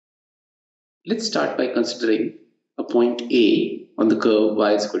Let's start by considering a point A on the curve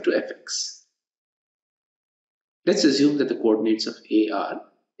y is equal to fx. Let's assume that the coordinates of A are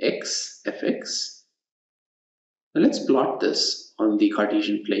x, fx. Now let's plot this on the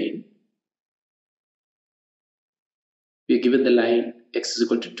Cartesian plane. We are given the line x is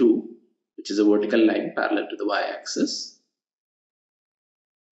equal to 2, which is a vertical line parallel to the y-axis.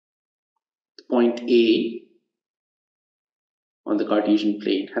 The point A on the Cartesian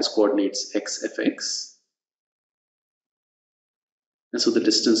plane has coordinates x, fx. And so the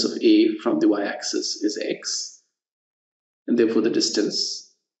distance of A from the y-axis is x. And therefore the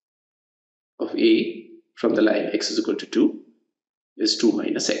distance of A from the line x is equal to 2 is 2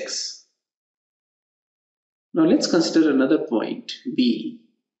 minus x. Now let's consider another point B,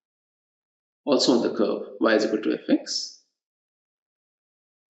 also on the curve y is equal to fx.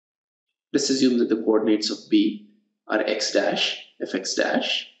 Let's assume that the coordinates of B are x dash, fx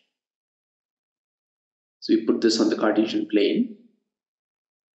dash. So we put this on the Cartesian plane.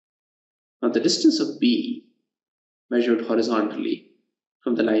 Now the distance of B measured horizontally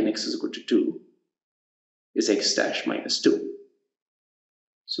from the line x is equal to 2 is x dash minus 2.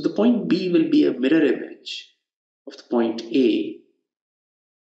 So the point B will be a mirror image of the point A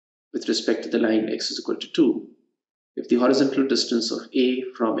with respect to the line x is equal to 2 if the horizontal distance of A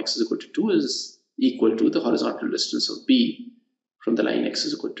from x is equal to 2 is equal to the horizontal distance of B from the line x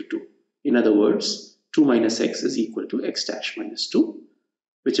is equal to 2. In other words, 2 minus x is equal to x dash minus 2,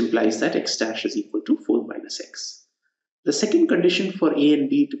 which implies that x dash is equal to 4 minus x. The second condition for A and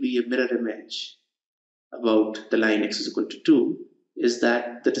B to be a mirror image about the line x is equal to 2 is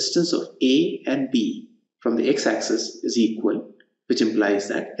that the distance of A and B from the x-axis is equal, which implies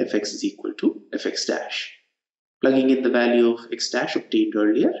that fx is equal to fx dash. Plugging in the value of x dash obtained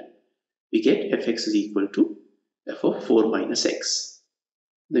earlier, we get fx is equal to f of 4 minus x.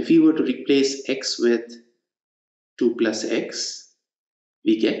 If we were to replace x with 2 plus x,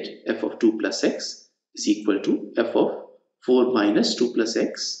 we get f of 2 plus x is equal to f of 4 minus 2 plus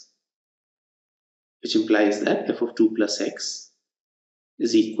x, which implies that f of 2 plus x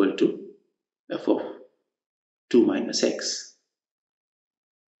is equal to f of 2 minus x.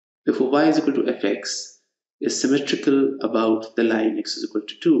 Therefore, y is equal to fx is symmetrical about the line x is equal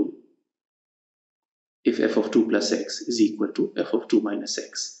to 2 if f of 2 plus x is equal to f of 2 minus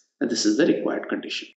x, and this is the required condition.